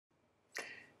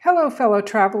Hello, fellow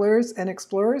travelers and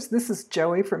explorers. This is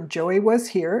Joey from Joey Was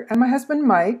Here and my husband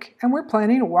Mike, and we're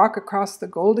planning to walk across the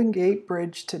Golden Gate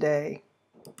Bridge today.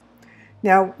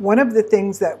 Now, one of the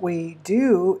things that we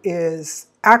do is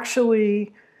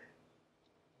actually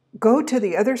go to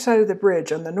the other side of the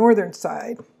bridge on the northern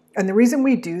side. And the reason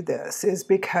we do this is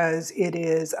because it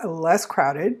is less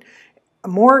crowded,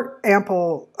 more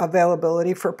ample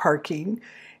availability for parking,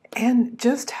 and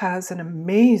just has an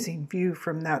amazing view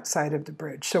from that side of the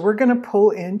bridge. So we're going to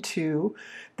pull into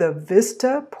the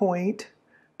Vista Point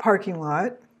parking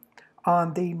lot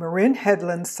on the Marin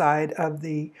Headlines side of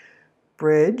the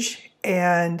bridge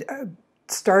and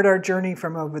start our journey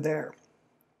from over there.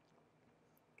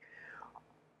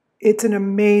 It's an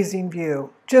amazing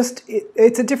view.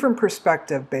 It's a different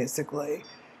perspective, basically.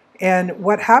 And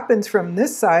what happens from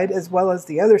this side as well as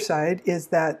the other side is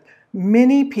that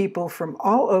many people from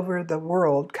all over the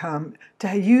world come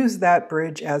to use that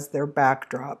bridge as their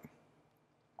backdrop.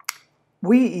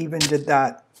 We even did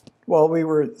that while we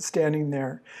were standing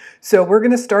there. So we're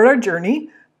going to start our journey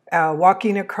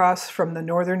walking across from the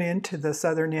northern end to the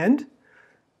southern end.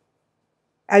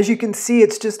 As you can see,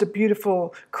 it's just a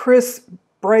beautiful, crisp,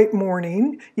 bright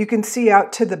morning. You can see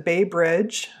out to the Bay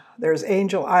Bridge. There's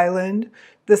Angel Island,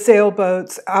 the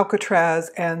sailboats, Alcatraz,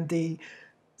 and the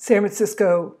San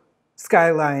Francisco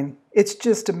skyline. It's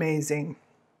just amazing.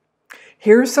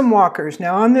 Here's some walkers.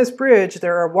 Now on this bridge,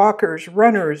 there are walkers,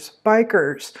 runners,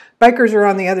 bikers. Bikers are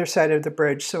on the other side of the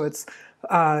bridge, so it's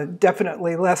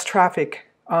definitely less traffic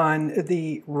on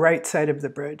the right side of the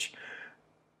bridge.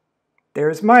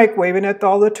 There's Mike waving at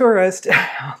all the tourists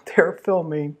out there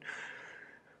filming.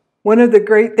 One of the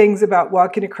great things about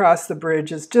walking across the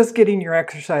bridge is just getting your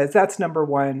exercise. That's number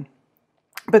one.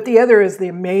 But the other is the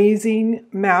amazing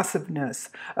massiveness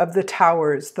of the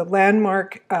towers, the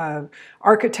landmark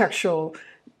architectural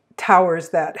towers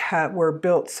that were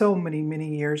built so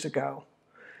many years ago.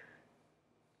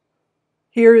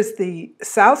 Here is the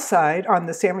south side on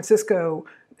the San Francisco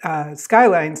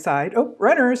skyline side. Oh,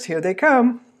 runners, here they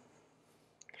come.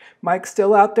 Mike's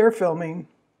still out there filming.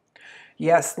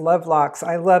 Yes, love locks.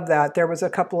 I love that. There was a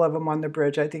couple of them on the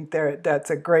bridge. I think that's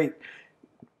a great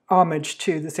homage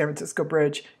to the San Francisco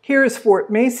Bridge. Here is Fort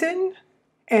Mason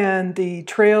and the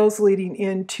trails leading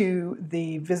into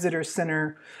the visitor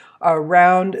center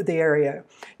around the area.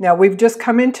 Now we've just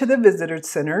come into the visitor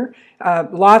center.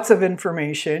 Lots of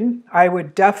information. I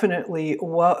would definitely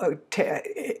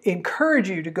encourage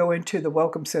you to go into the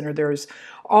Welcome Center. There's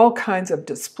all kinds of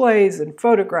displays and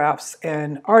photographs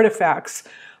and artifacts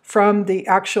from the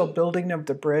actual building of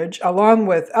the bridge, along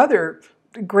with other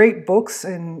great books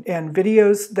and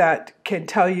videos that can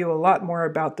tell you a lot more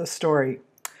about the story.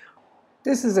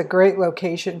 This is a great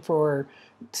location for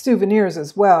souvenirs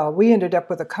as well. We ended up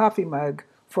with a coffee mug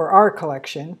for our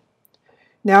collection.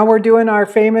 Now we're doing our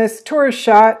famous tourist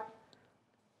shot,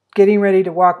 getting ready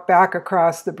to walk back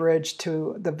across the bridge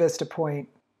to the Vista Point.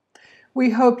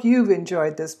 We hope you've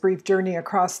enjoyed this brief journey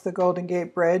across the Golden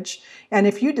Gate Bridge, and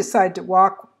if you decide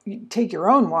to take your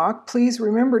own walk, please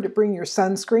remember to bring your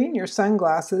sunscreen, your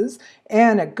sunglasses,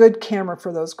 and a good camera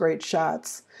for those great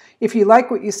shots. If you like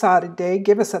what you saw today,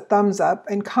 give us a thumbs up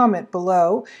and comment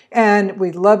below, and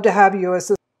we'd love to have you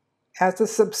as a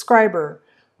subscriber.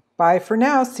 Bye for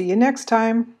now. See you next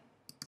time.